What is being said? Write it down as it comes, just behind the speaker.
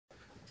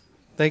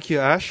Thank you,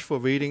 Ash, for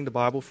reading the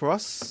Bible for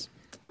us.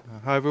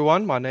 Hi,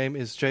 everyone. My name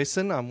is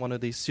Jason. I'm one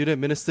of the student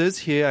ministers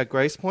here at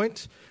Grace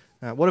Point.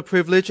 What a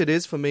privilege it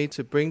is for me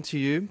to bring to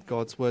you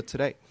God's Word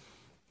today.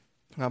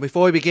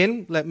 Before we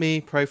begin, let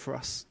me pray for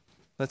us.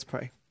 Let's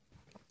pray.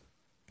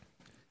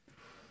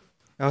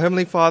 Our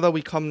Heavenly Father,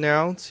 we come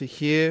now to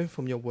hear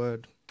from your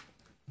Word.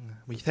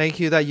 We thank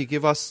you that you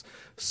give us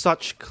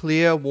such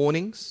clear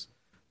warnings.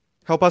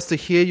 Help us to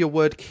hear your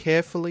Word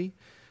carefully.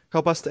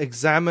 Help us to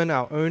examine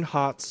our own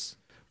hearts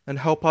and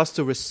help us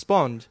to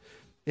respond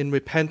in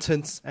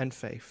repentance and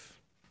faith.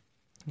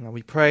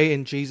 We pray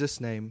in Jesus'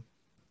 name.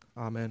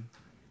 Amen.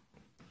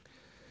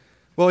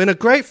 Well, in a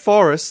great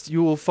forest,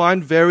 you will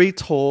find very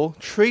tall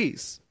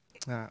trees.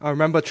 I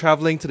remember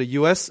traveling to the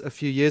US a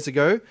few years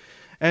ago,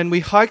 and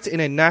we hiked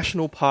in a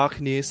national park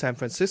near San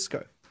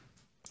Francisco.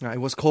 It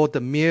was called the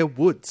Muir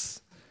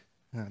Woods.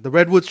 The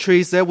redwood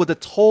trees there were the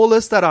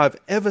tallest that I've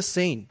ever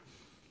seen.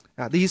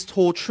 These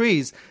tall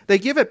trees, they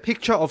give a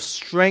picture of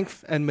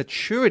strength and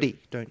maturity,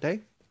 don't they?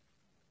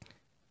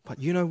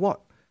 But you know what?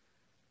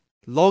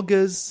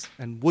 Loggers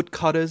and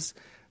woodcutters,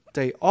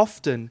 they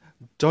often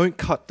don't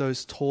cut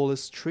those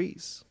tallest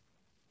trees.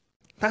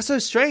 That's so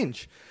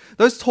strange.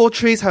 Those tall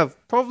trees have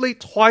probably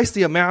twice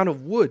the amount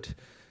of wood,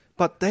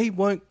 but they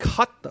won't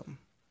cut them.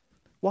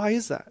 Why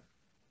is that?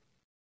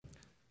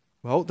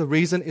 Well, the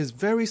reason is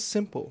very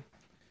simple.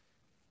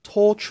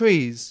 Tall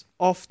trees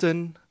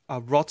often are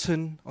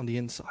rotten on the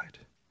inside.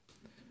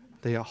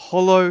 They are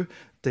hollow,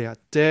 they are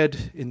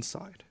dead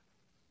inside.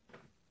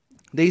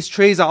 These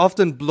trees are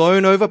often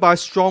blown over by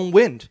strong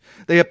wind.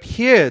 They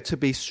appear to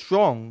be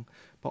strong,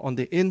 but on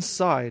the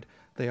inside,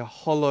 they are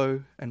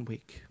hollow and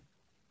weak.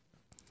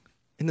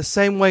 In the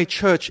same way,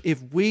 church,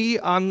 if we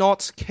are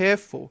not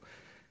careful,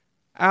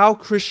 our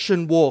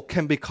Christian walk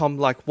can become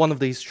like one of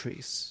these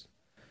trees.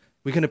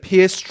 We can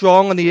appear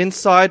strong on the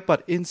inside,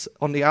 but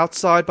on the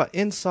outside, but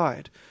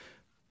inside,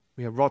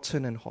 we are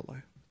rotten and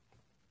hollow.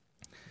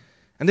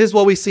 And this is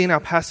what we see in our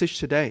passage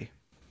today.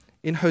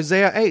 In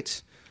Hosea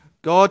 8,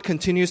 God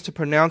continues to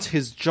pronounce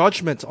his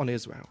judgment on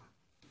Israel.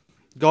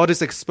 God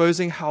is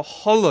exposing how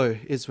hollow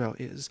Israel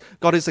is.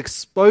 God is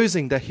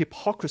exposing their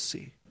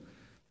hypocrisy.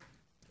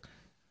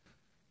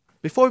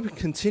 Before we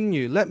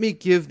continue, let me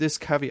give this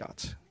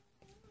caveat.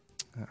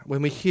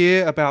 When we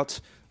hear about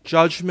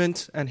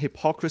judgment and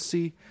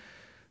hypocrisy,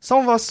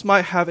 some of us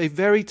might have a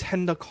very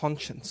tender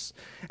conscience,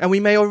 and we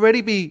may already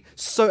be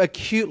so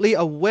acutely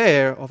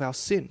aware of our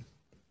sin.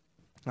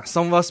 Now,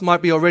 some of us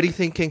might be already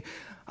thinking,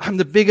 I'm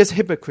the biggest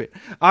hypocrite.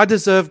 I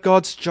deserve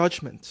God's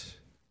judgment.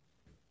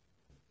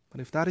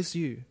 But if that is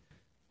you,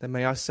 then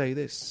may I say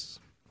this.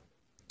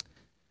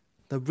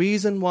 The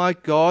reason why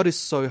God is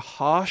so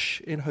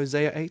harsh in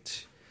Hosea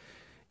 8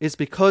 is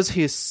because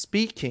he is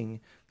speaking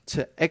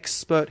to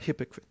expert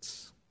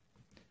hypocrites.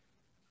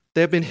 They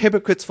have been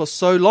hypocrites for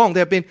so long. They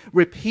have been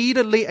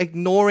repeatedly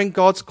ignoring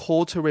God's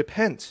call to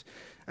repent.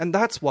 And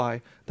that's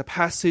why the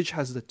passage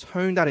has the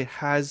tone that it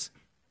has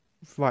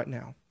right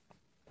now.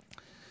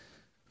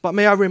 But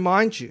may I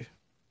remind you,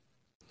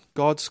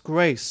 God's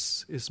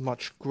grace is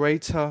much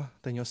greater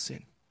than your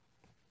sin.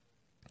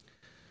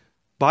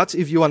 But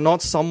if you are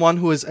not someone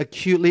who is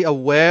acutely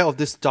aware of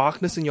this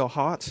darkness in your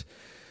heart,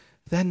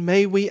 then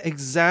may we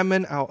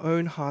examine our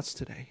own hearts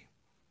today.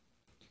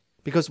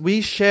 Because we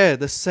share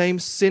the same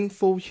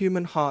sinful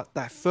human heart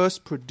that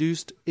first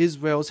produced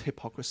Israel's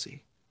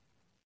hypocrisy.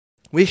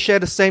 We share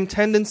the same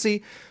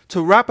tendency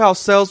to wrap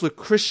ourselves with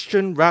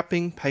Christian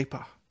wrapping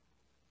paper.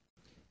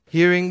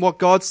 Hearing what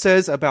God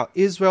says about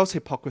Israel's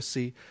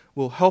hypocrisy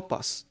will help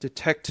us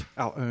detect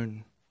our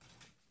own.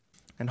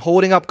 And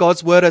holding up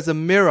God's word as a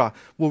mirror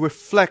will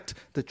reflect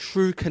the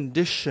true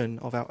condition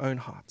of our own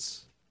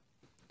hearts.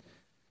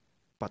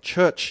 But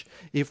church,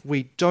 if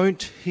we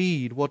don't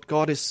heed what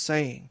God is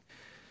saying,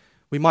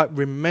 we might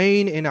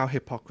remain in our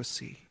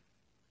hypocrisy,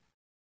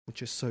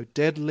 which is so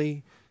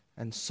deadly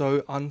and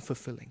so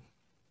unfulfilling.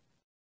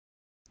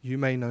 You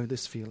may know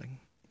this feeling.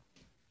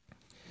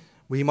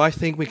 We might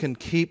think we can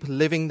keep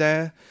living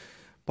there,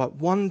 but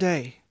one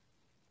day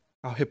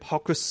our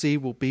hypocrisy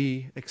will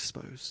be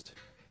exposed.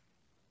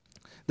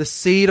 The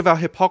seed of our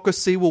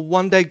hypocrisy will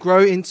one day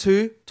grow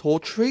into tall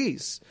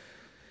trees.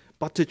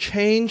 But to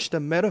change the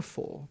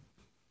metaphor,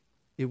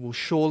 it will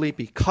surely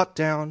be cut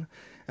down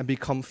and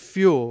become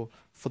fuel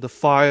for the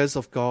fires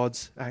of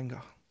God's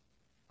anger.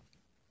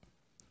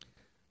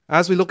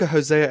 As we look at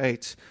Hosea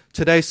 8,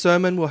 today's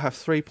sermon will have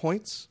 3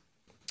 points: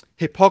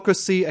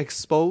 hypocrisy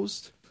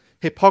exposed,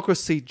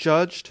 hypocrisy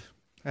judged,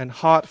 and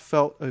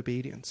heartfelt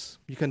obedience.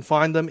 You can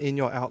find them in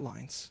your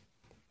outlines.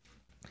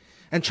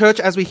 And church,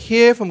 as we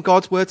hear from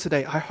God's word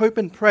today, I hope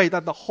and pray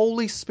that the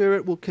Holy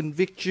Spirit will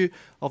convict you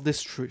of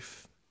this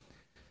truth,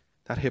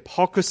 that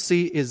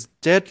hypocrisy is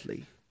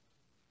deadly,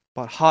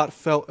 but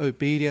heartfelt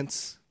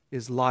obedience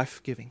is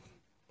life-giving.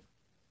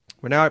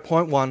 We're now at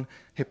point 1,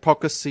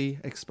 hypocrisy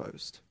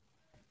exposed.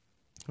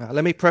 Now,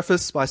 let me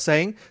preface by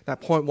saying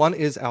that point 1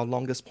 is our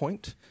longest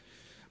point,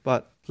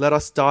 but let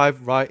us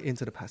dive right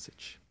into the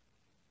passage.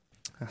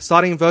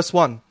 Starting in verse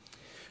 1,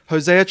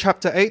 Hosea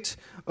chapter 8,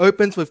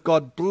 opens with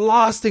God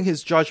blasting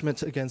his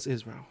judgment against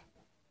Israel.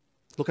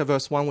 Look at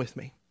verse 1 with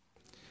me.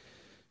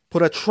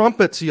 Put a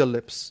trumpet to your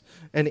lips.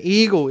 An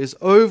eagle is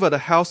over the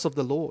house of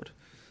the Lord,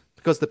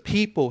 because the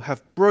people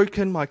have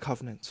broken my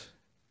covenant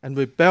and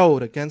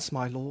rebelled against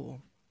my law.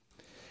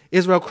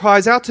 Israel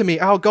cries out to me,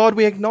 our God,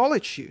 we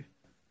acknowledge you.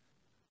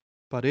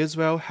 But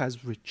Israel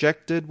has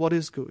rejected what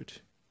is good.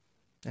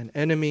 An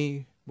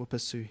enemy will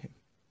pursue him.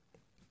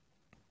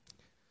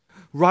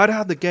 Right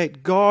out the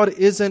gate, God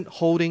isn't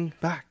holding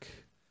back.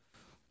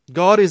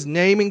 God is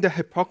naming the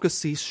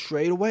hypocrisy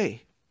straight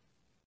away.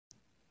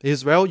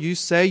 Israel, you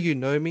say you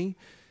know me,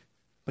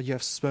 but you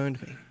have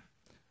spurned me.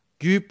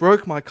 You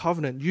broke my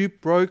covenant. You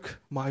broke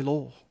my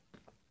law.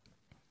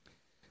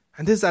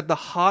 And this is at the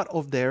heart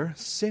of their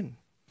sin.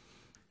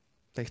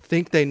 They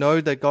think they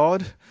know their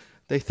God.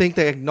 They think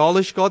they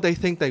acknowledge God. They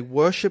think they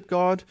worship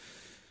God.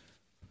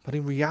 But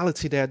in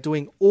reality, they are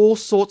doing all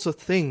sorts of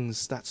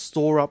things that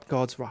store up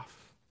God's wrath.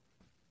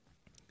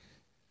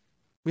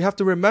 We have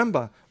to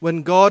remember,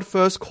 when God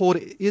first called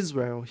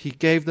Israel, he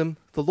gave them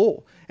the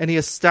law, and he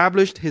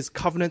established his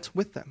covenant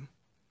with them.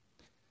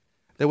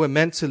 They were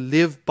meant to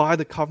live by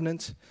the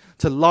covenant,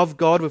 to love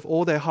God with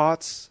all their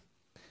hearts.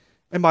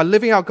 And by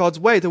living out God's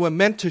way, they were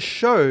meant to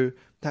show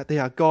that they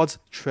are God's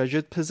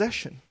treasured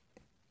possession.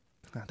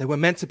 They were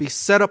meant to be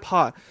set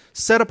apart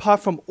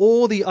from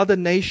all the other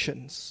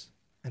nations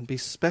and be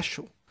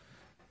special.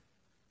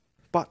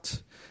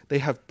 But they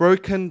have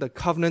broken the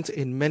covenant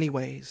in many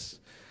ways.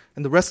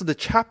 And the rest of the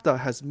chapter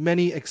has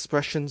many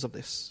expressions of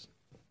this.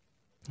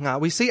 Now,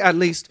 we see at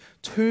least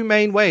two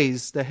main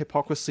ways their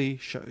hypocrisy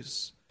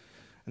shows.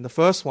 And the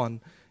first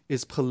one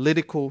is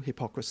political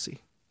hypocrisy.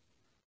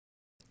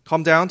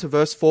 Come down to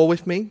verse 4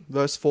 with me.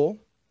 Verse 4.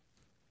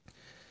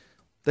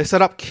 They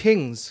set up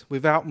kings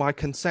without my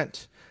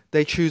consent.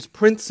 They choose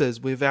princes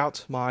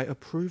without my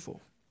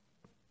approval.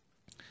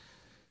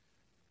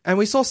 And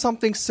we saw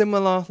something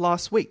similar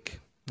last week.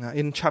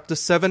 In chapter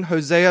 7,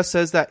 Hosea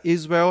says that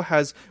Israel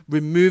has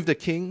removed a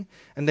king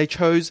and they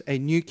chose a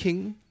new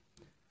king,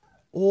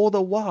 all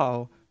the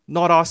while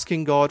not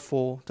asking God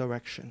for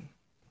direction.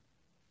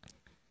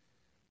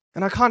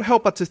 And I can't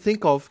help but to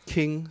think of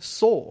King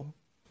Saul.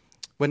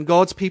 When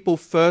God's people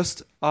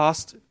first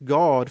asked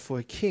God for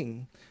a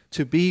king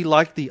to be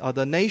like the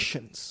other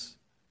nations,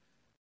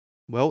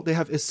 well, they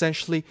have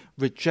essentially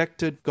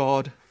rejected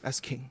God as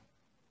king.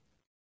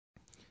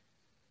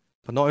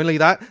 But not only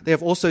that, they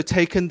have also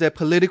taken their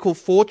political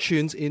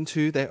fortunes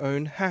into their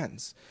own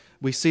hands.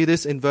 We see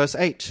this in verse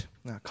 8.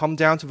 Now, come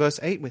down to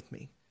verse 8 with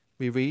me.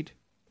 We read,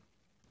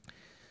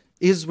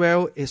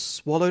 Israel is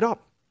swallowed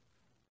up.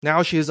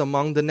 Now she is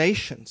among the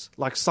nations,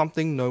 like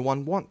something no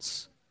one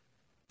wants.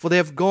 For they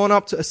have gone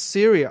up to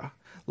Assyria,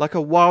 like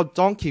a wild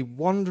donkey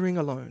wandering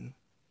alone.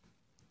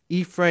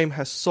 Ephraim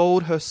has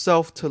sold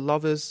herself to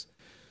lovers.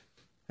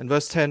 And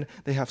verse 10,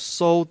 they have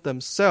sold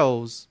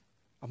themselves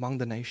among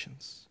the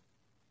nations.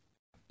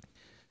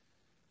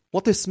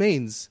 What this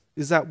means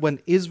is that when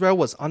Israel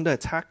was under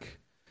attack,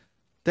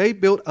 they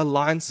built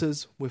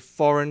alliances with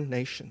foreign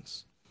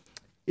nations.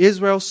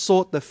 Israel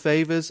sought the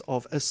favors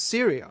of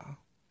Assyria.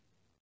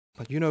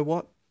 But you know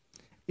what?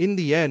 In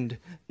the end,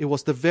 it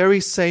was the very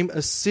same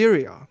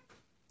Assyria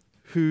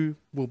who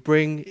will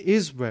bring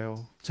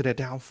Israel to their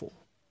downfall.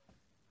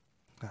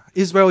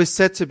 Israel is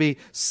said to be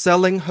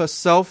selling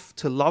herself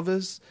to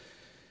lovers,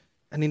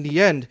 and in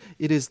the end,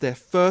 it is their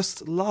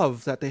first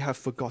love that they have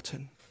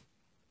forgotten.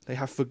 They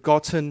have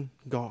forgotten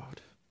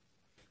God.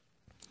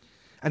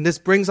 And this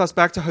brings us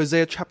back to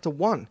Hosea chapter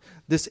 1,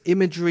 this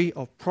imagery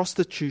of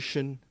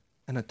prostitution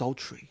and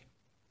adultery.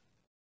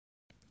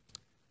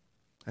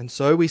 And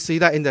so we see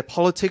that in their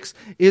politics,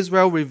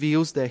 Israel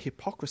reveals their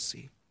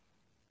hypocrisy.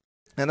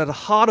 And at the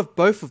heart of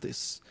both of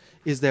this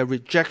is their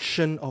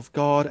rejection of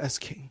God as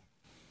king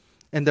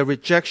and their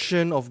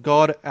rejection of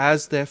God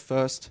as their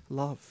first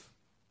love.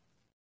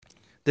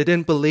 They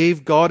didn't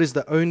believe God is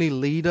the only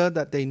leader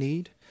that they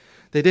need.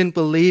 They didn't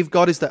believe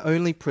God is the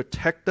only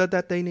protector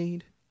that they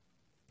need.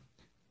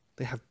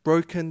 They have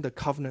broken the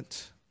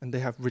covenant and they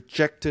have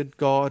rejected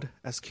God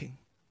as king.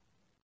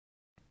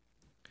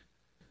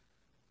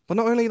 But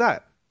not only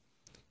that,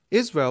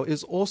 Israel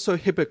is also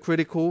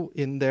hypocritical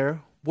in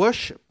their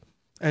worship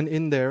and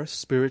in their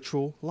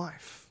spiritual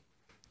life.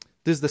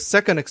 This is the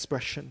second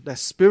expression, their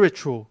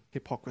spiritual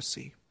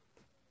hypocrisy.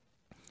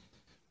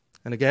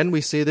 And again,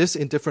 we see this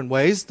in different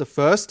ways. The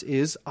first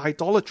is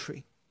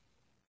idolatry.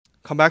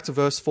 Come back to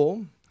verse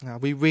 4. Now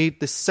we read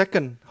the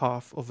second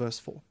half of verse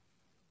 4.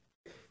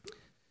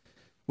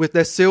 With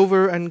their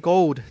silver and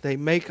gold, they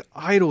make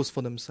idols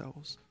for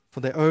themselves,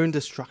 for their own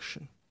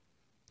destruction.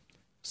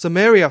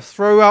 Samaria,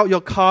 throw out your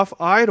calf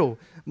idol.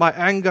 My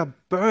anger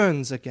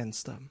burns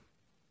against them.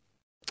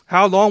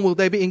 How long will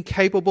they be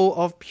incapable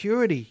of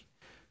purity?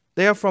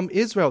 They are from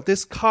Israel.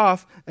 This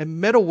calf, a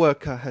metal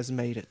worker has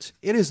made it.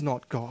 It is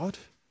not God.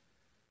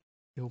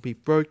 It will be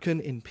broken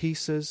in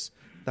pieces,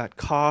 that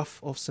calf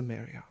of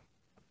Samaria.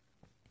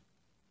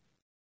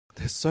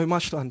 There's so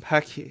much to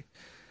unpack here.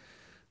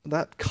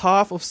 That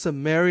calf of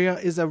Samaria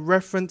is a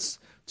reference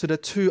to the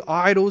two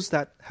idols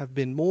that have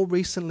been more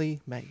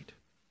recently made,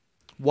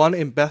 one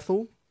in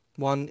Bethel,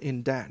 one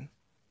in Dan.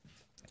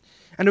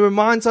 And it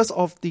reminds us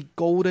of the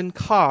golden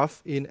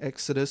calf in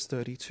Exodus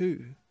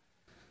 32.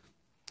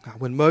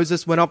 When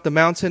Moses went up the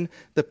mountain,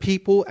 the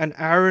people and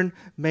Aaron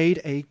made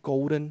a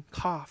golden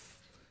calf,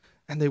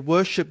 and they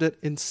worshipped it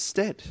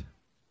instead.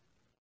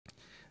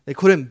 They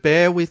couldn't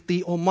bear with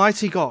the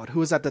Almighty God, who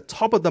was at the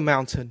top of the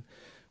mountain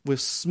with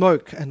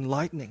smoke and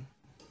lightning.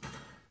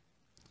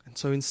 And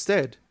so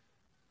instead,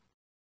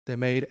 they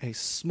made a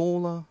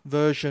smaller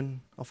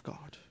version of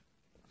God.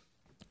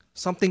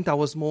 Something that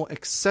was more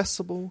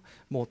accessible,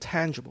 more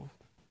tangible.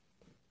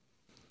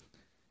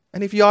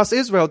 And if you ask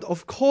Israel,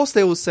 of course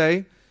they will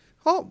say,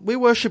 oh, we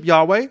worship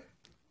Yahweh.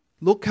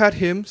 Look at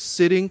him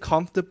sitting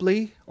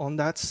comfortably on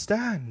that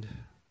stand.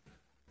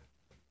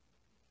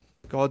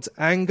 God's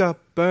anger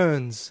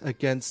burns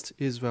against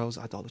Israel's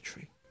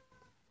idolatry.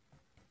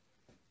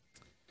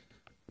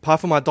 Apart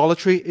from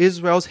idolatry,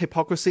 Israel's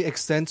hypocrisy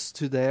extends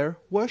to their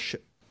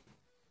worship.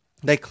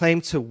 They claim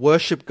to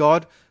worship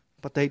God,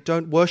 but they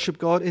don't worship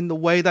God in the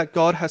way that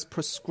God has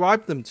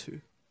prescribed them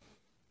to.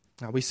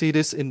 Now we see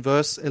this in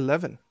verse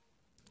 11.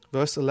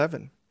 Verse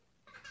 11.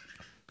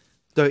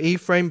 Though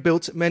Ephraim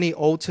built many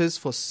altars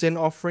for sin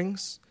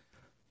offerings,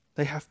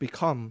 they have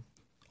become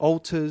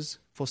altars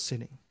for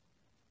sinning.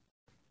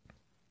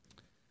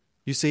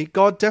 You see,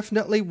 God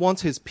definitely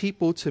wants his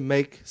people to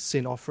make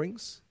sin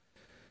offerings,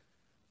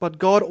 but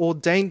God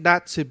ordained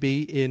that to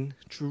be in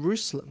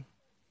Jerusalem.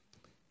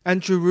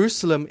 And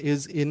Jerusalem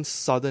is in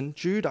southern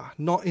Judah,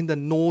 not in the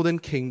northern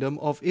kingdom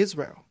of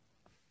Israel.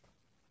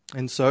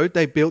 And so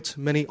they built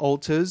many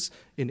altars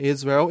in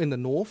Israel in the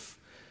north,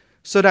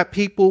 so that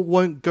people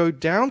won't go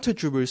down to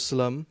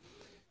Jerusalem,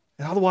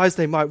 and otherwise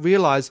they might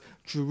realize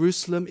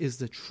Jerusalem is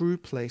the true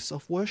place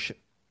of worship.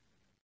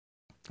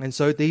 And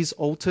so these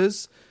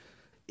altars,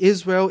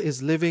 Israel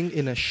is living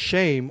in a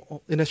sham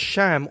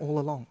all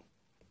along.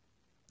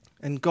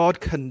 And God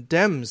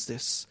condemns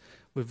this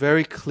with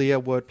very clear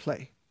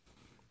wordplay.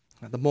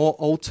 Now, the more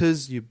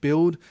altars you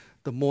build,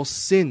 the more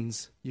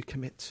sins you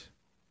commit.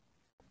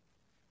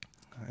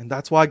 And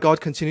that's why God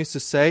continues to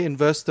say in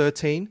verse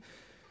 13,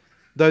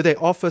 though they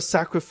offer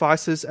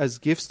sacrifices as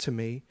gifts to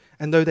me,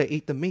 and though they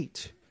eat the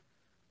meat,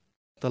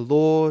 the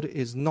Lord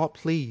is not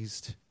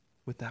pleased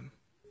with them.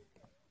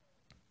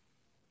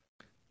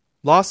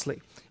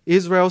 Lastly,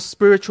 Israel's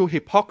spiritual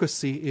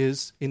hypocrisy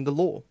is in the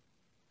law.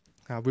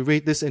 We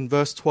read this in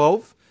verse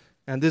 12,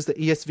 and this is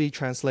the ESV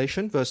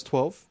translation, verse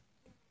 12.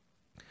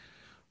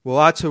 Were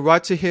I to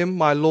write to him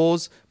my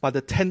laws by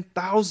the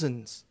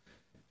 10,000s,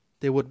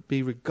 they would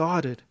be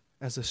regarded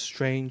as a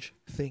strange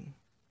thing.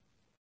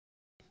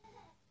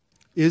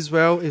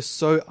 Israel is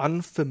so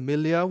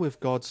unfamiliar with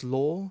God's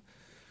law.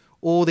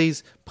 All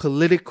these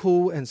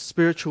political and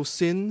spiritual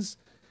sins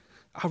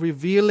are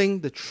revealing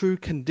the true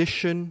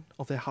condition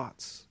of their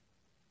hearts.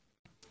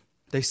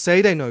 They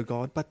say they know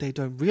God, but they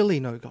don't really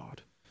know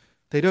God.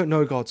 They don't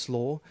know God's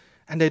law,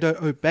 and they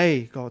don't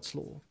obey God's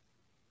law.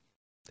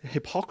 The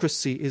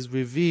hypocrisy is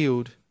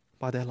revealed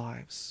by their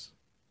lives.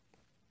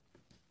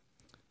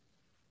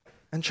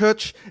 And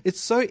church,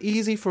 it's so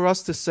easy for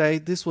us to say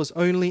this was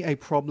only a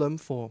problem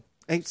for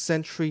 8th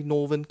century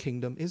Northern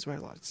Kingdom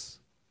Israelites.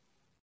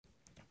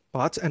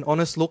 But an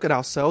honest look at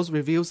ourselves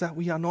reveals that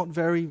we are not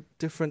very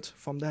different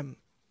from them.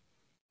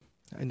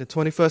 In the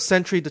 21st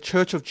century, the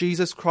Church of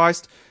Jesus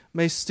Christ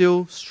may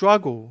still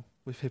struggle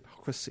with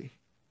hypocrisy.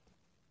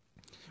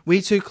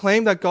 We too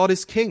claim that God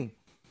is king,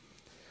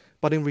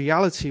 but in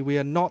reality, we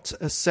are not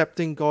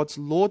accepting God's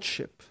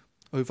lordship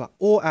over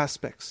all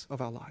aspects of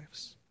our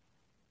lives.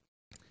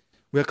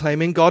 We are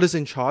claiming God is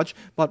in charge,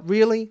 but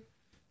really,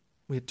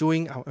 we're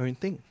doing our own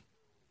thing.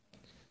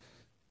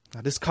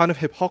 Now, this kind of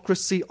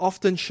hypocrisy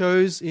often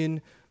shows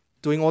in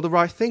doing all the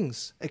right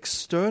things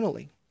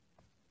externally,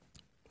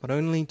 but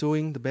only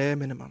doing the bare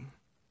minimum.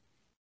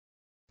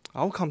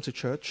 I'll come to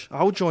church,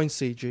 I'll join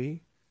CG,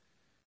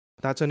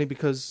 but that's only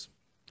because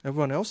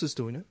everyone else is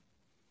doing it.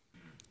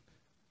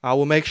 I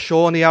will make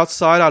sure on the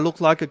outside I look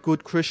like a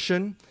good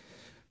Christian.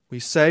 We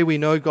say we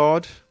know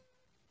God,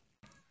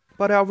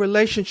 but our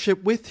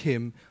relationship with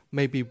him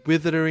may be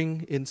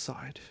withering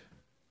inside.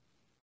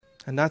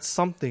 And that's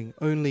something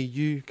only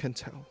you can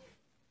tell.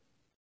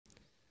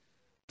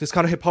 This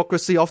kind of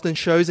hypocrisy often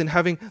shows in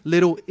having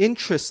little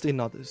interest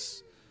in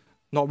others,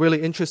 not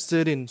really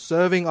interested in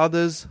serving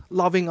others,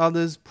 loving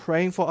others,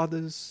 praying for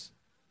others.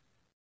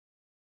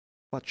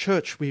 But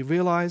church, we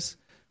realize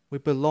we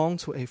belong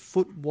to a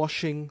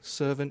foot-washing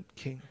servant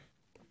king.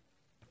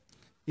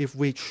 If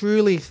we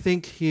truly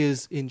think he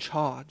is in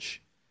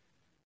charge,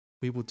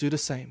 we will do the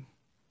same.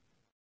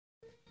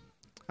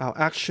 Our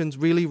actions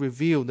really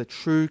reveal the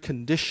true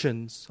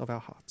conditions of our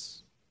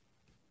hearts.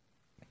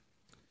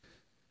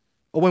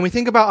 Or when we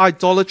think about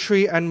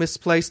idolatry and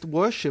misplaced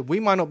worship, we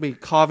might not be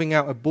carving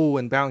out a bull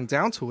and bowing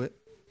down to it,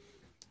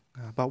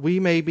 but we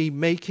may be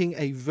making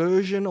a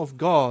version of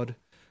God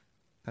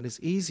that is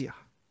easier,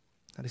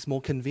 that is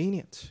more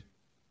convenient.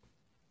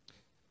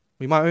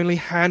 We might only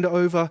hand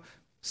over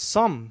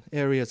some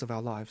areas of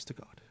our lives to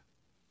God.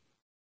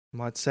 You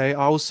might say,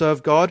 I will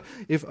serve God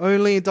if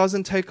only it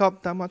doesn't take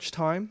up that much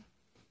time.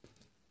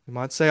 You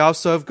might say, I'll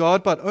serve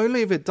God, but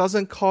only if it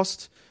doesn't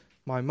cost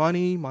my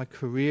money, my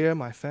career,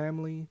 my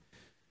family.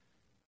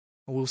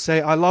 Or we'll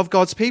say, I love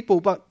God's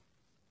people, but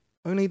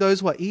only those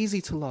who are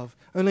easy to love,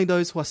 only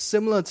those who are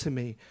similar to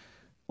me,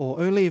 or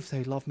only if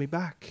they love me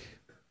back.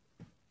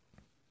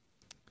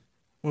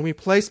 When we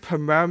place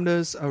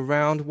parameters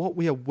around what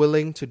we are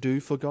willing to do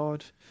for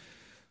God,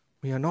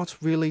 we are not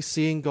really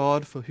seeing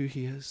God for who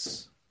He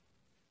is.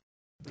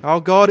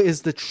 Our God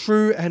is the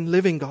true and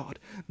living God,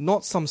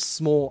 not some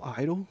small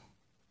idol.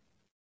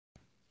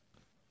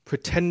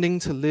 Pretending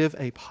to live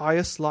a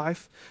pious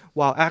life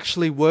while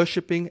actually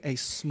worshipping a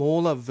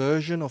smaller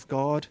version of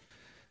God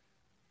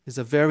is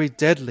a very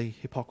deadly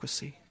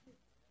hypocrisy.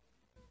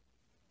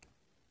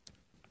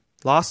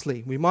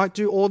 Lastly, we might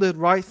do all the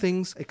right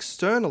things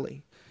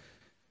externally,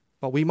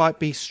 but we might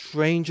be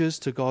strangers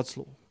to God's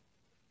law.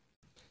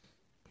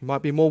 We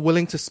might be more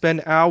willing to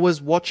spend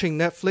hours watching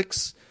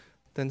Netflix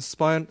than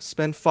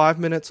spend 5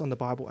 minutes on the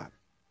Bible app.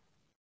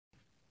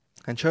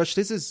 And church,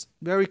 this is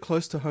very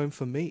close to home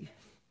for me.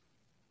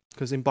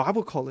 Because in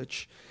Bible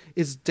college,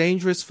 it's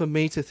dangerous for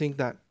me to think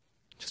that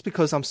just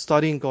because I'm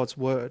studying God's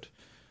Word,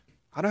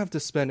 I don't have to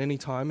spend any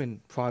time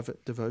in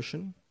private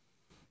devotion.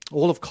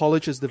 All of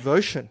college is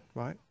devotion,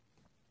 right?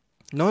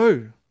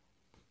 No.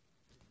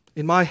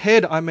 In my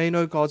head, I may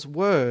know God's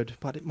Word,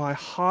 but my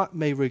heart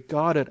may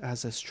regard it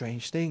as a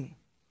strange thing.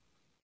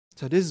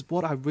 So this is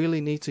what I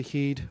really need to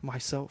heed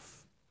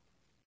myself.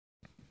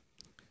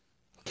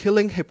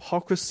 Killing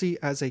hypocrisy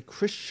as a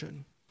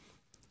Christian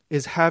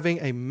is having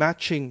a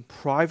matching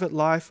private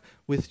life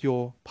with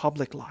your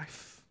public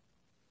life.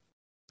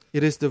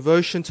 It is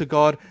devotion to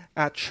God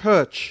at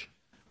church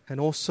and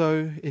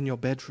also in your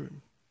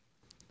bedroom.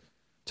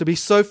 To be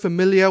so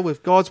familiar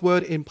with God's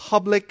Word in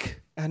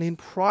public and in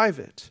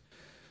private.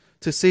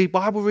 To see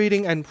Bible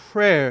reading and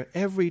prayer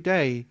every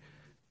day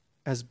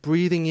as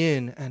breathing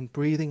in and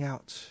breathing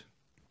out.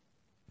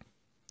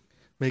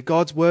 May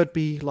God's Word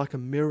be like a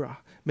mirror.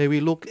 May we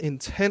look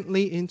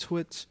intently into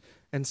it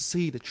and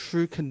see the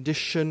true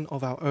condition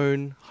of our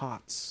own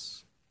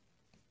hearts.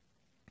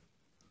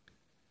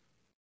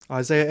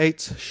 Isaiah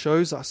 8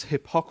 shows us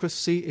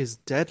hypocrisy is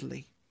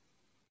deadly.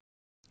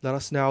 Let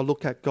us now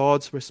look at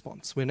God's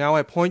response. We're now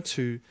at point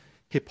 2,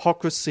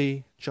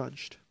 hypocrisy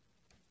judged.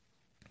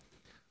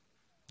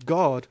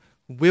 God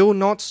will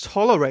not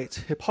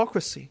tolerate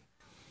hypocrisy.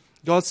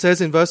 God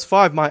says in verse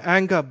 5, my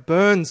anger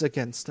burns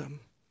against them.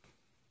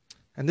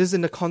 And this is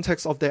in the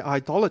context of their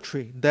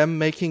idolatry, them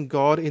making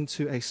God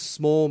into a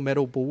small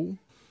metal bull.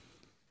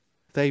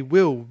 They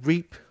will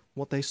reap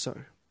what they sow.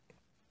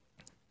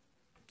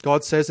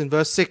 God says in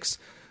verse 6,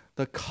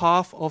 the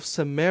calf of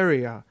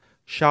Samaria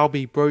shall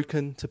be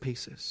broken to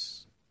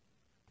pieces.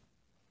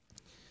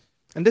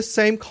 And this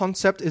same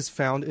concept is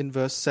found in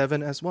verse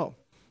 7 as well.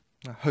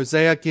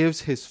 Hosea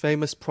gives his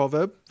famous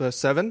proverb, verse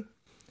 7,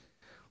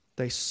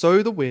 they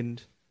sow the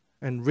wind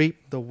and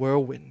reap the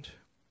whirlwind.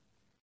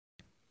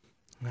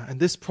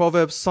 And this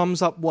proverb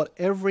sums up what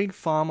every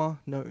farmer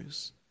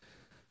knows.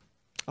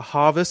 A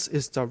harvest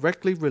is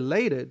directly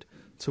related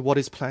to what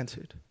is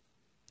planted.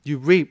 You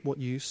reap what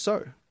you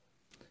sow.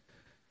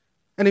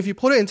 And if you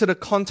put it into the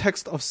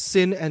context of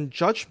sin and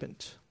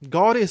judgment,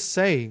 God is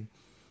saying,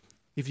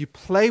 if you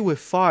play with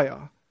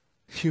fire,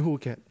 you will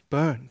get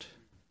burned.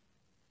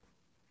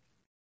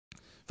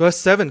 Verse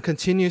 7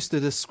 continues to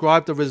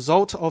describe the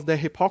result of their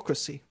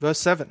hypocrisy. Verse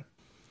 7,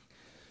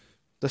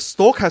 the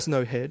stalk has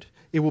no head,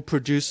 it will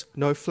produce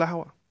no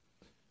flour.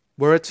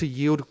 Were it to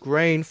yield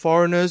grain,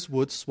 foreigners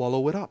would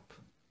swallow it up.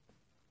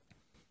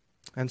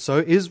 And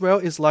so Israel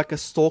is like a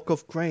stalk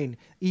of grain.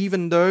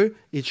 Even though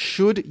it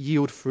should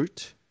yield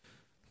fruit,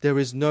 there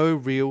is no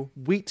real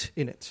wheat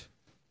in it.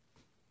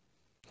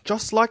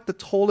 Just like the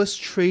tallest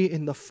tree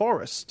in the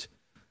forest,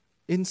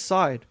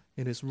 inside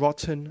it is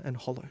rotten and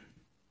hollow.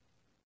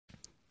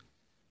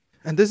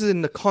 And this is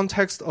in the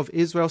context of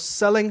Israel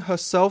selling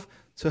herself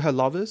to her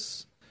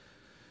lovers.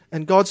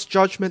 And God's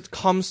judgment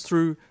comes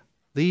through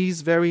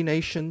these very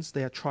nations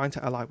they are trying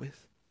to ally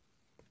with.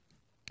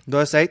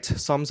 Verse 8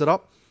 sums it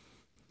up.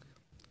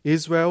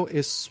 Israel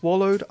is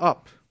swallowed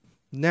up.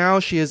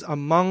 Now she is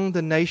among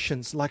the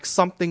nations like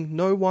something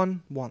no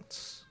one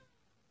wants.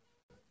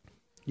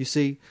 You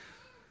see,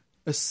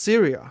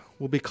 Assyria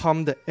will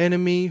become the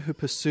enemy who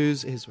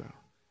pursues Israel.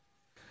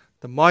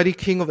 The mighty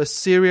king of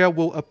Assyria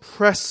will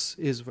oppress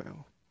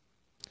Israel.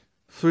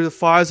 Through the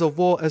fires of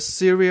war,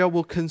 Assyria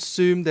will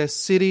consume their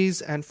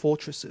cities and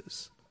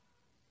fortresses.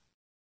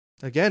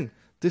 Again,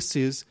 this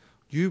is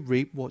you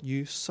reap what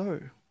you sow.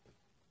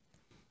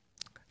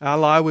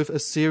 Ally with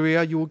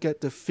Assyria, you will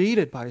get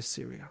defeated by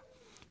Assyria.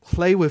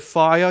 Play with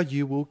fire,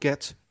 you will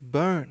get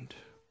burned.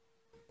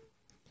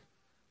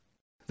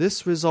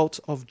 This result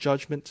of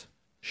judgment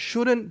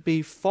shouldn't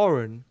be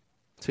foreign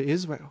to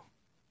Israel.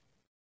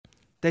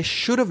 They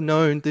should have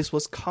known this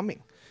was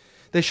coming.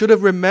 They should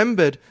have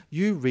remembered,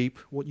 you reap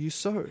what you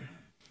sow.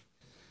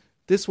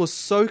 This was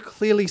so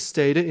clearly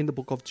stated in the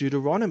book of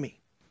Deuteronomy.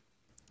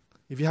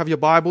 If you have your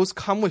Bibles,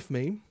 come with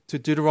me to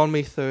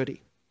Deuteronomy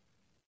 30.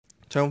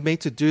 Turn with me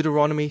to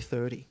Deuteronomy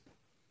 30.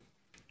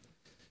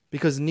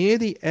 Because near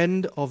the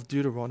end of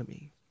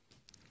Deuteronomy,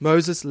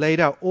 Moses laid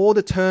out all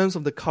the terms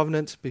of the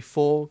covenant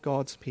before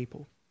God's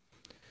people.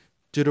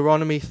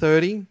 Deuteronomy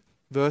 30,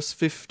 verse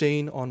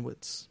 15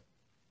 onwards.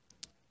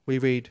 We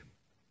read,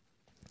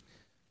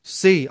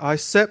 "See, I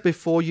set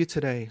before you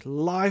today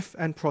life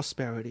and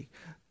prosperity,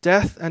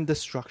 death and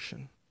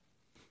destruction.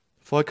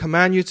 For I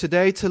command you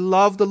today to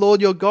love the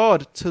Lord your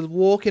God, to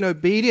walk in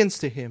obedience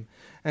to him,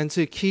 and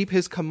to keep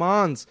his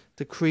commands,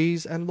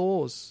 decrees, and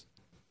laws.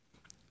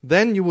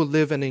 Then you will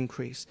live and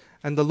increase,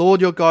 and the Lord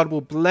your God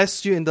will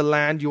bless you in the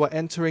land you are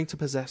entering to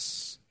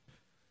possess.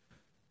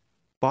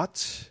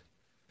 But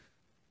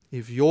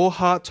if your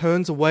heart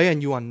turns away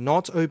and you are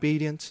not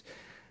obedient,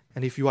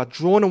 and if you are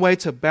drawn away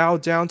to bow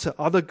down to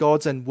other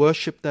gods and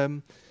worship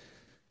them,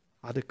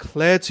 I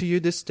declare to you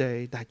this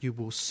day that you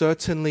will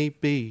certainly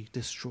be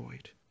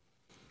destroyed.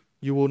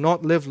 You will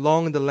not live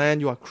long in the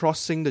land you are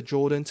crossing the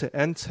Jordan to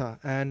enter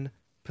and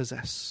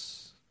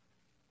possess."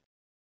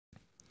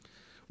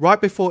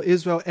 Right before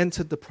Israel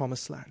entered the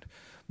promised land,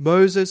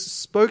 Moses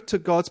spoke to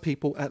God's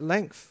people at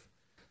length.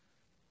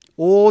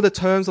 All the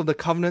terms of the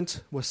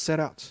covenant were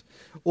set out.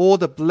 All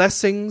the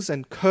blessings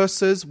and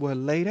curses were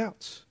laid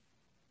out.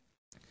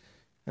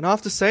 And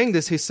after saying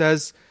this, he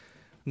says,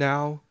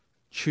 "Now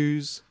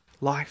choose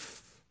life.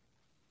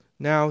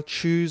 Now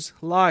choose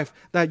life,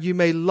 that you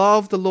may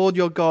love the Lord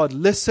your God,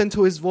 listen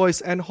to his voice,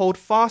 and hold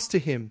fast to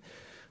him.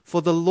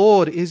 For the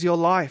Lord is your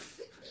life,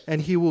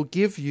 and he will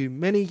give you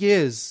many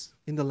years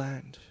in the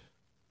land."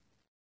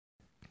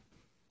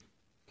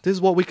 This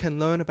is what we can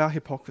learn about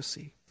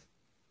hypocrisy.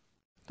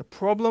 The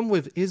problem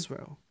with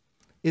Israel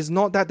is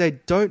not that they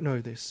don't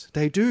know this.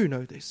 They do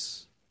know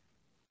this.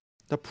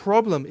 The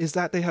problem is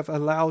that they have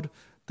allowed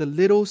the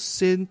little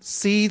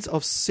seeds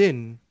of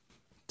sin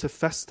to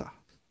fester.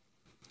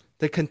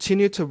 They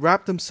continue to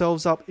wrap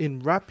themselves up in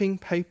wrapping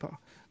paper,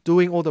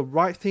 doing all the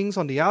right things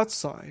on the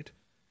outside.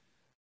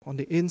 On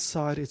the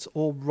inside, it's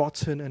all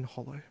rotten and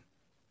hollow.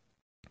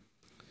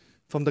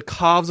 From the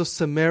calves of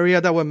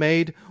Samaria that were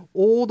made,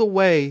 all the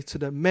way to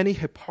the many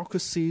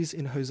hypocrisies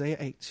in Hosea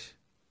 8.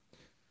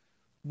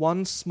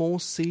 One small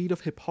seed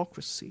of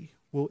hypocrisy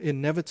will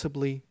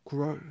inevitably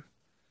grow.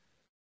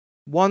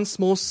 One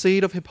small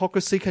seed of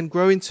hypocrisy can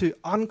grow into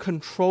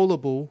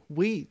uncontrollable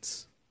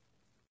weeds.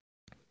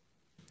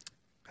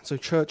 And so,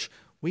 church,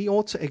 we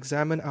ought to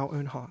examine our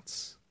own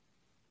hearts.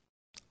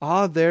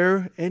 Are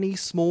there any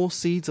small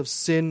seeds of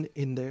sin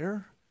in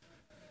there?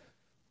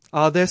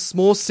 Are there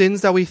small sins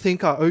that we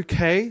think are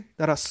okay,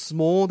 that are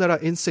small, that are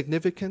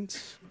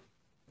insignificant?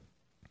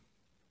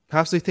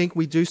 Perhaps we think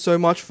we do so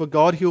much for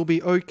God, he will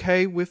be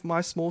okay with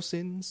my small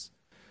sins.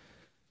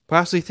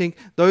 Perhaps we think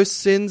those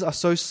sins are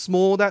so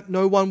small that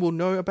no one will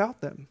know about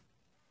them.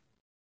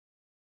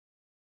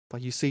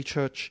 But you see,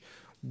 church,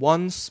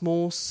 one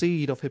small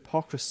seed of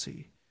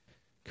hypocrisy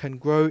can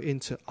grow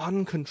into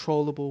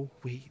uncontrollable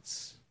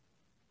weeds.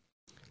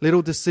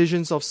 Little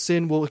decisions of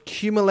sin will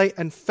accumulate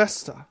and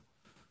fester.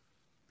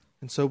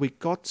 And so we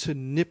got to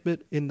nip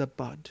it in the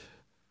bud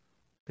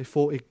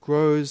before it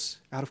grows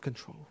out of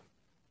control.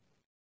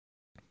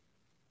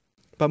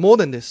 But more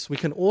than this, we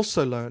can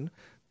also learn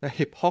that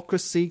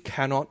hypocrisy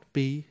cannot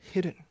be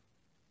hidden.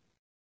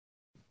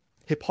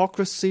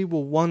 Hypocrisy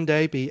will one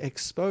day be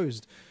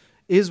exposed.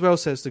 Israel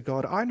says to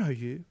God, "I know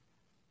you."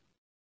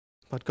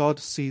 But God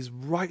sees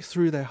right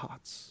through their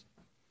hearts.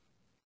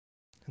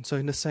 And so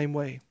in the same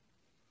way,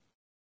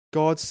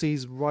 God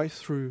sees right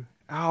through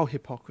our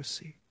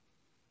hypocrisy.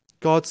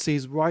 God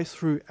sees right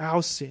through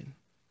our sin.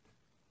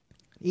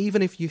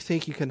 Even if you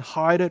think you can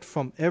hide it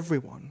from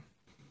everyone,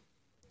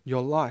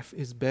 your life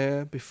is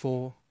bare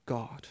before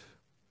God.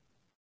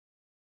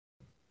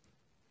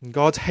 And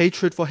God's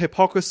hatred for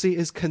hypocrisy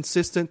is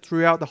consistent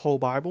throughout the whole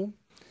Bible.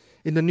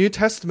 In the New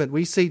Testament,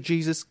 we see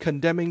Jesus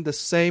condemning the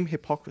same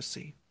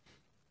hypocrisy.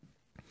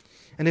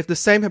 And if the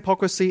same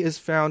hypocrisy is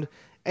found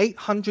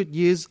 800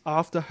 years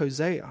after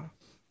Hosea,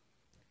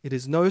 it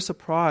is no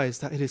surprise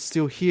that it is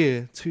still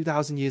here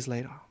 2,000 years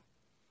later.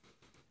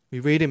 We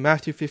read in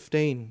Matthew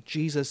 15,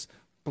 Jesus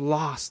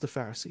blasts the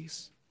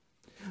Pharisees.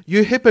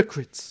 "You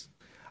hypocrites!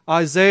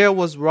 Isaiah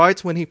was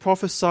right when he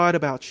prophesied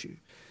about you.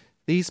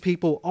 These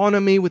people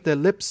honor me with their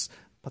lips,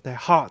 but their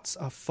hearts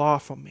are far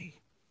from me.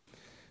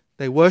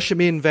 They worship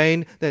me in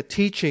vain. Their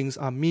teachings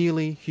are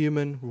merely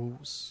human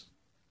rules."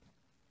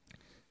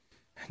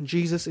 And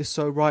Jesus is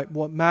so right.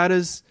 What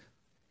matters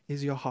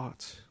is your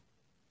heart.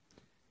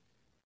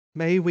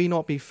 May we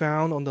not be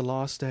found on the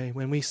last day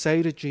when we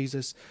say to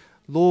Jesus,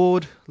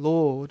 "Lord,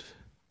 Lord,"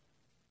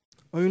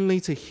 only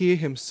to hear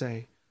him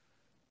say,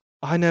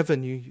 "I never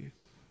knew you.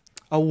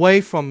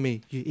 Away from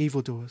me, you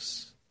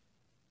evildoers."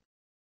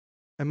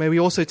 And may we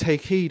also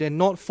take heed and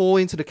not fall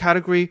into the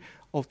category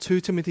of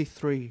 2 Timothy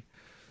 3.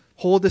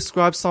 Paul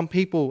describes some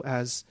people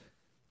as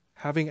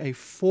having a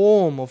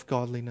form of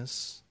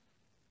godliness,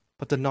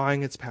 but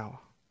denying its power.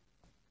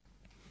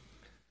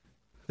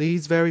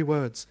 These very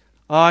words,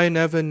 "I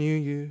never knew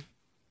you,"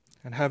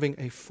 and having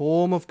a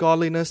form of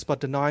godliness but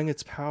denying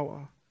its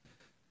power.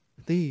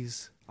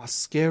 These are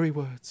scary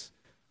words.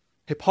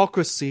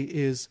 Hypocrisy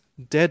is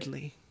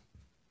deadly.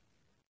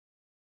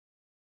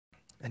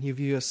 And if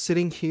you are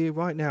sitting here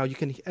right now, you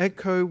can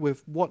echo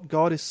with what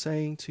God is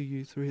saying to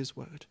you through His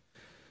word.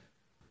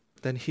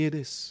 Then hear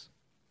this.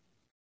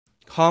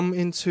 Come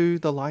into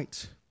the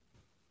light.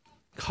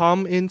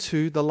 Come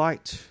into the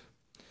light.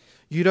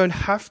 You don't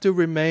have to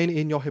remain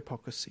in your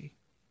hypocrisy.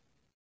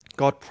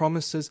 God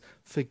promises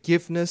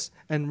forgiveness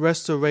and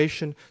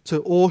restoration to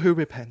all who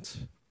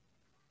repent.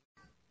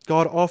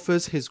 God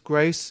offers His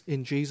grace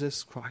in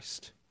Jesus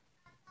Christ.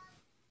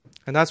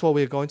 And that's what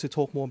we're going to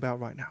talk more about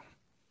right now.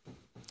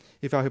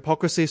 If our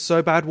hypocrisy is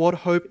so bad, what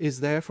hope is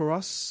there for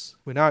us?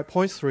 We're now at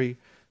point 3,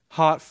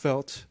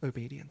 heartfelt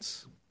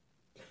obedience.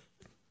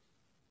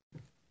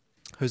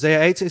 Hosea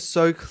 8 is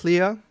so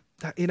clear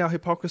that in our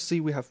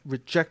hypocrisy we have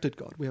rejected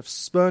God. We have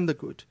spurned the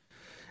good.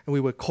 And we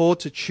were called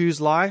to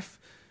choose life,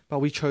 but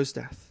we chose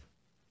death.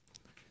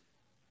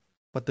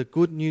 But the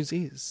good news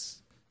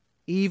is,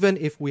 even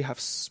if we have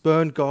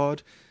spurned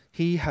God,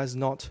 He has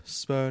not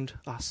spurned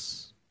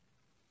us.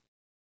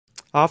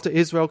 After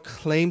Israel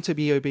claimed to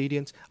be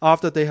obedient,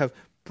 after they have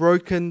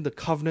broken the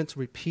covenant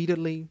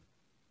repeatedly,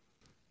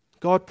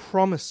 God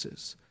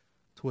promises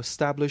to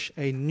establish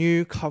a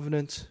new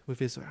covenant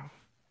with Israel.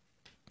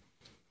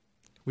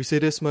 We see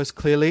this most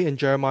clearly in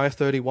Jeremiah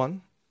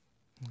 31.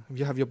 If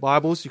you have your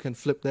Bibles, you can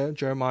flip there,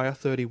 Jeremiah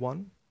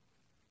 31.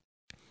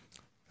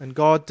 And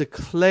God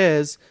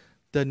declares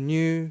the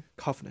new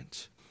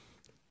covenant.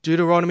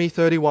 Deuteronomy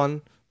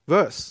 31,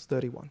 verse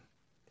 31.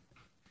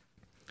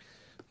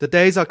 The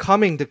days are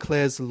coming,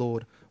 declares the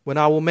Lord, when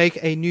I will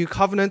make a new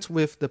covenant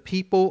with the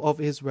people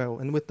of Israel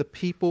and with the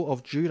people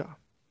of Judah.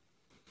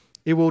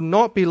 It will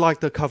not be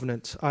like the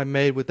covenant I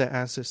made with their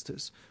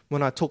ancestors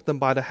when I took them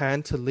by the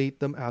hand to lead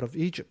them out of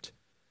Egypt,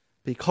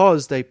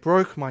 because they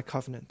broke my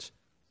covenant,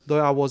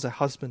 though I was a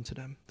husband to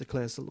them,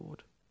 declares the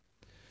Lord.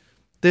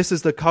 This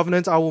is the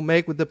covenant I will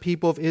make with the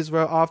people of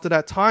Israel after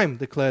that time,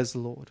 declares the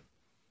Lord.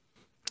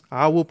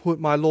 I will put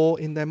my law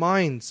in their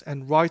minds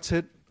and write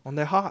it on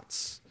their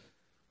hearts.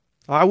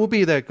 I will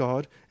be their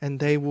God, and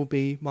they will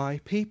be my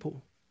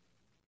people.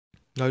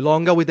 No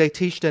longer will they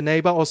teach their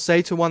neighbor or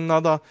say to one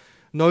another,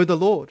 know the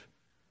Lord,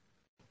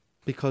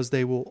 because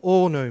they will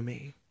all know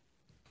me,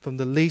 from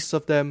the least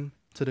of them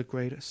to the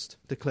greatest,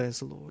 declares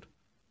the Lord.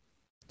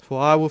 For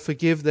I will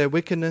forgive their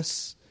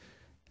wickedness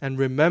and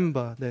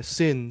remember their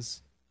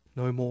sins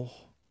no more.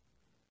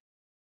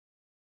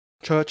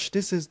 Church,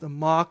 this is the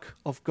mark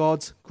of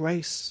God's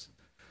grace,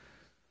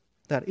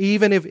 that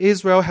even if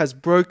Israel has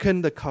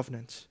broken the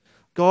covenant,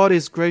 God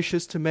is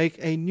gracious to make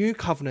a new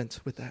covenant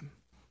with them.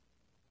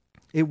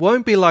 It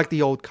won't be like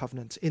the old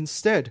covenant.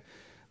 Instead,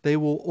 they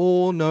will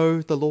all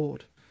know the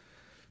Lord.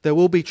 There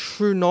will be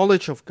true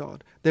knowledge of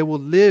God. They will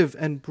live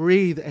and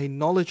breathe a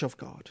knowledge of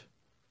God.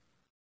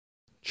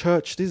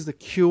 Church, this is the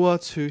cure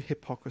to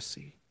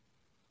hypocrisy.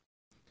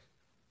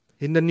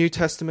 In the New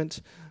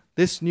Testament,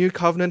 this new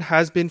covenant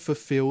has been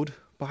fulfilled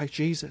by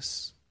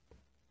Jesus.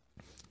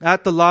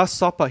 At the Last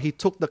Supper, He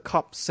took the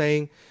cup,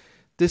 saying,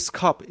 this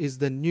cup is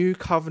the new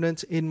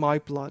covenant in my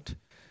blood,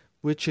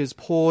 which is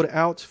poured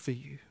out for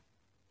you.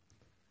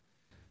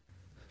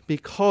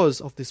 Because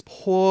of this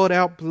poured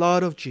out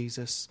blood of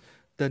Jesus,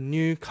 the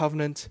new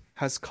covenant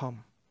has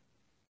come.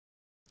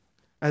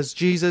 As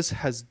Jesus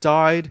has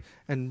died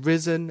and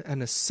risen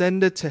and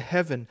ascended to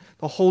heaven,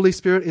 the Holy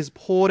Spirit is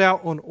poured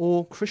out on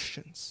all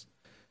Christians.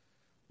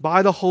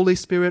 By the Holy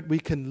Spirit, we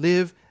can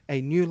live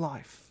a new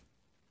life.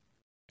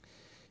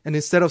 And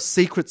instead of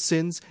secret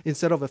sins,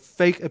 instead of a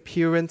fake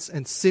appearance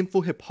and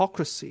sinful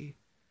hypocrisy,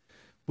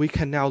 we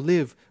can now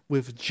live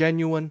with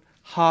genuine,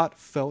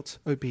 heartfelt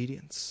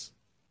obedience.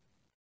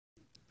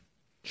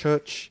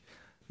 Church,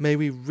 may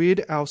we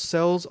rid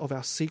ourselves of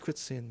our secret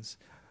sins.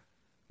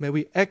 May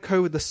we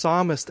echo with the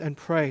psalmist and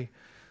pray,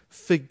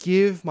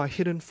 forgive my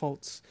hidden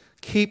faults.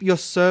 Keep your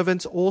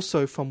servants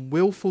also from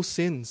willful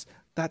sins,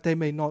 that they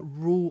may not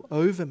rule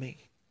over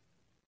me.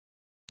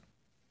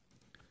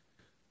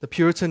 The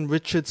Puritan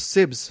Richard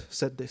Sibbes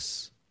said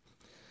this,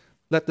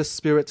 let the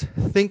Spirit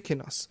think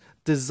in us,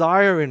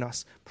 desire in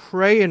us,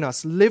 pray in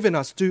us, live in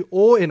us, do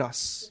all in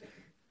us.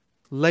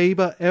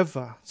 Labor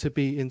ever to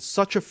be in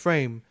such a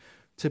frame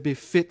to be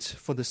fit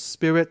for the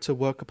Spirit to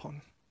work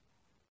upon.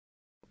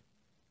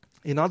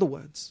 In other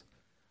words,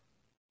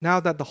 now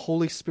that the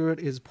Holy Spirit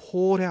is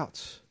poured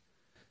out,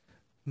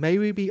 may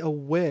we be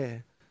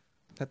aware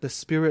that the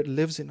Spirit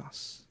lives in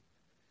us.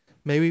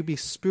 May we be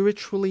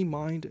spiritually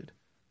minded,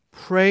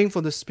 praying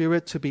for the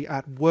Spirit to be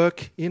at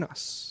work in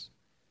us.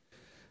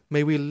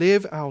 May we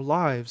live our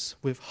lives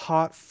with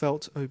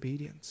heartfelt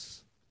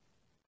obedience.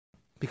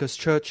 Because,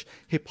 church,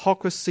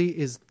 hypocrisy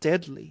is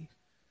deadly,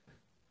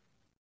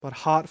 but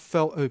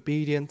heartfelt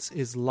obedience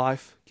is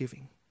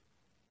life-giving.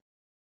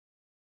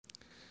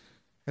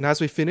 And as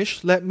we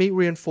finish, let me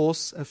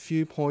reinforce a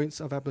few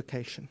points of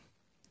application.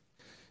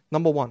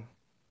 Number 1,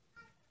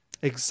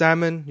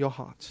 examine your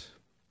heart.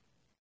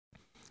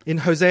 In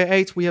Hosea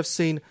 8, we have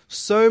seen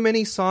so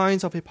many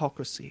signs of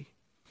hypocrisy.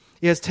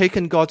 It has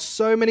taken God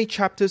so many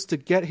chapters to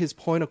get his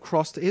point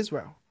across to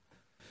Israel.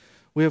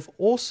 We have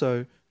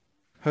also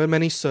heard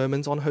many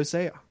sermons on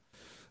Hosea.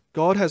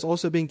 God has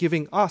also been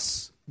giving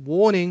us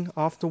warning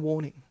after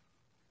warning.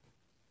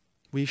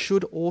 We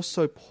should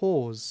also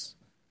pause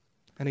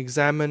and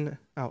examine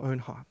our own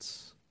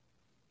hearts,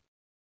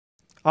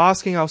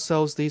 asking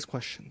ourselves these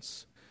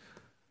questions.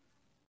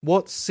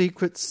 What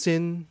secret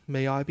sin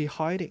may I be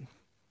hiding?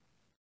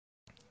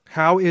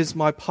 How is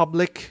my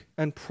public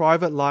and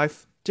private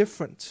life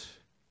different?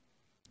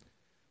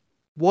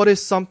 What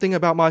is something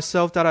about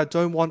myself that I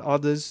don't want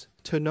others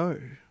to know?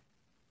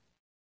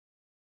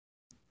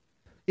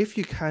 If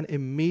you can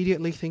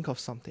immediately think of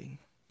something,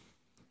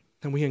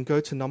 then we can go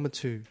to number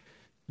 2,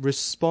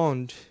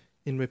 respond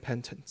in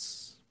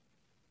repentance.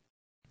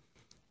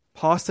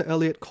 Pastor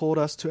Elliot called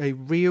us to a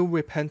real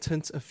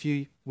repentance a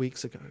few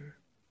weeks ago.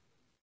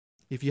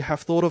 If you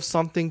have thought of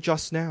something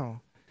just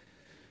now,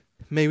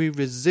 may we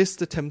resist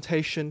the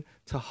temptation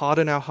to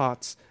harden our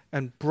hearts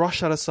and brush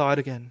that aside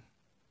again.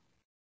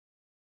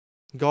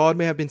 God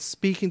may have been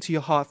speaking to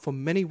your heart for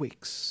many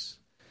weeks,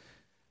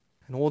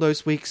 and all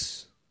those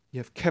weeks you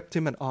have kept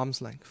him at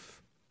arm's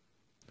length.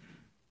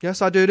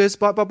 Yes, I do this,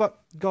 but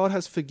God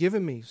has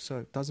forgiven me, so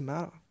it doesn't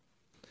matter.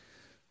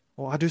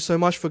 Or I do so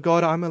much for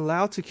God, I'm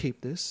allowed to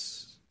keep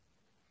this.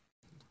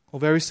 Or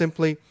very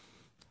simply,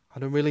 I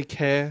don't really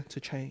care to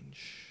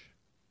change.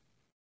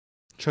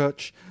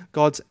 Church,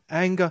 God's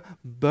anger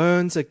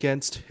burns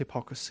against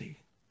hypocrisy.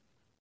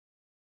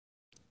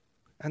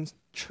 And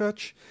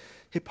church,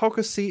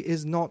 hypocrisy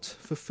is not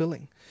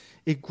fulfilling.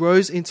 It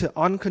grows into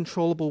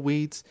uncontrollable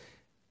weeds,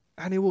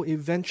 and it will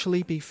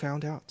eventually be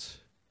found out.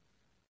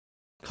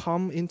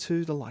 Come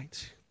into the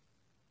light.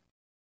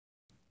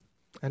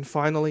 And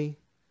finally,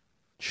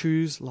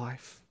 choose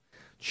life.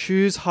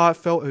 Choose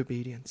heartfelt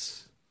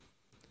obedience.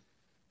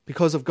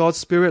 Because of God's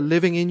Spirit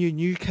living in you,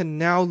 you can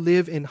now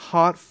live in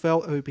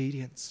heartfelt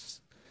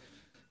obedience.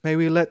 May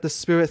we let the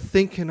Spirit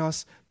think in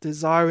us,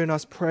 desire in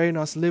us, pray in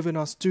us, live in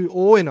us, do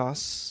all in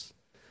us.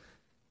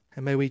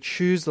 And may we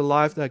choose the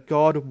life that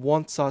God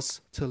wants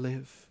us to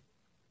live.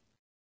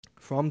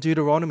 From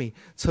Deuteronomy,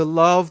 to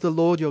love the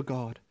Lord your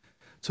God,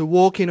 to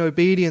walk in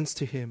obedience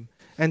to him,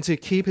 and to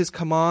keep his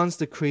commands,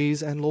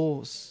 decrees, and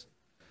laws.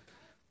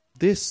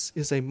 This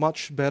is a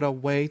much better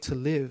way to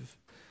live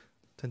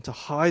than to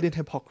hide in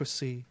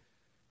hypocrisy,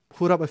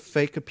 put up a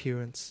fake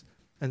appearance,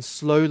 and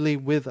slowly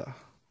wither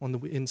on the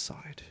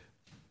inside.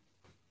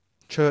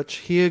 Church,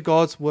 hear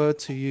God's word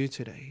to you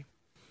today.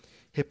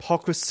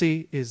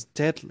 Hypocrisy is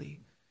deadly,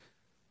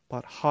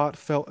 but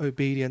heartfelt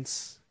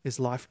obedience is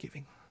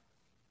life-giving.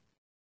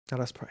 Let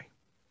us pray.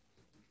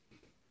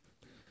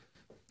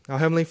 Our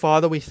Heavenly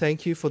Father, we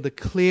thank you for the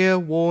clear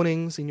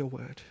warnings in your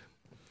word.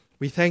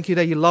 We thank you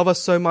that you love us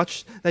so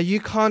much that you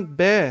can't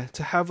bear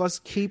to have us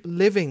keep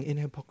living in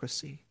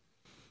hypocrisy.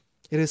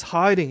 It is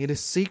hiding, it is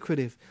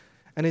secretive,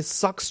 and it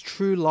sucks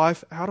true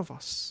life out of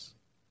us.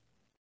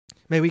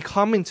 May we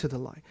come into the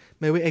light.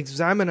 May we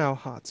examine our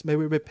hearts. May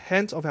we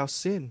repent of our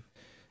sin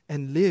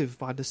and live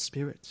by the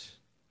Spirit.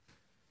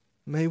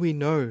 May we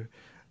know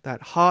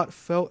that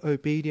heartfelt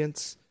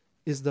obedience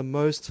is the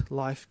most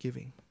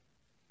life-giving.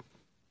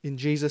 In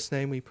Jesus'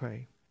 name we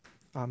pray.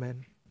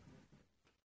 Amen.